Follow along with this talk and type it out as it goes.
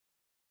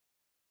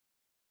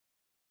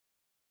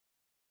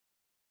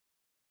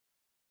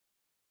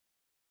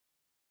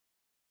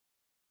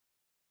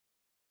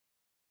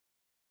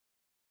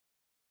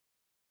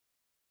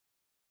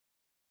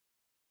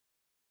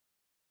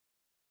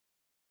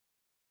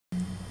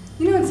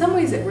In some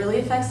ways it really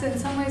affects it. In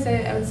some ways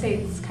I would say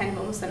it's kind of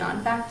almost a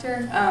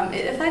non-factor.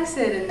 It affects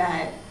it in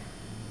that,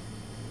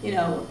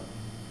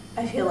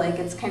 I feel like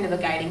it's kind of a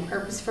guiding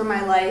purpose for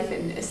my life,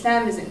 and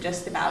Islam isn't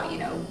just about,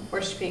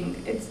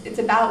 worshiping, it's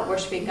about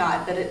worshiping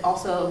God, but it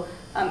also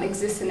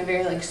exists in a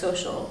very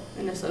social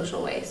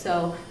way.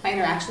 So my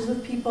interactions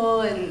with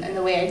people and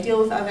the way I deal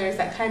with others,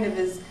 that kind of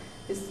is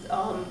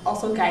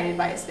also guided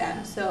by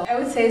Islam. So I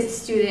would say as a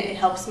student,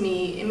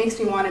 it makes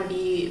me want to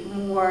be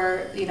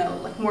more,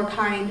 more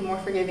kind, more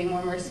forgiving,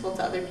 more merciful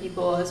to other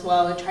people as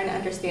well, and trying to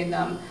understand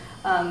them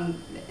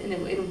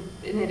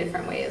in a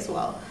different way as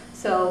well.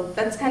 So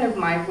that's kind of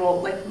my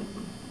role,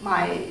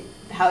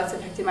 how it's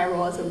affected my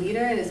role as a leader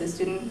and as a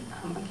student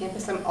on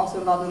campus. I'm also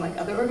involved in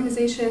other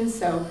organizations,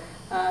 so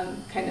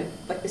kind of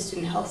like the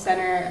Student Health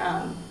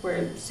Center,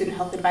 we're Student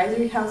Health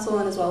Advisory Council,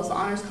 and as well as the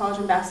Honors College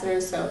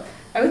Ambassadors. So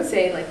I would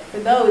say for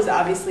those,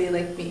 obviously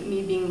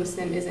me being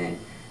Muslim isn't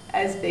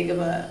as big of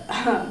a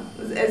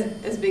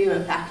as big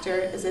of a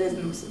factor as it is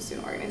in the Muslim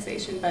student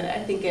organization, but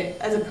I think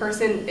as a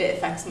person it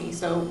affects me.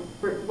 So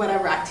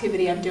whatever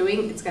activity I'm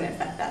doing, it's going to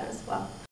affect that as well.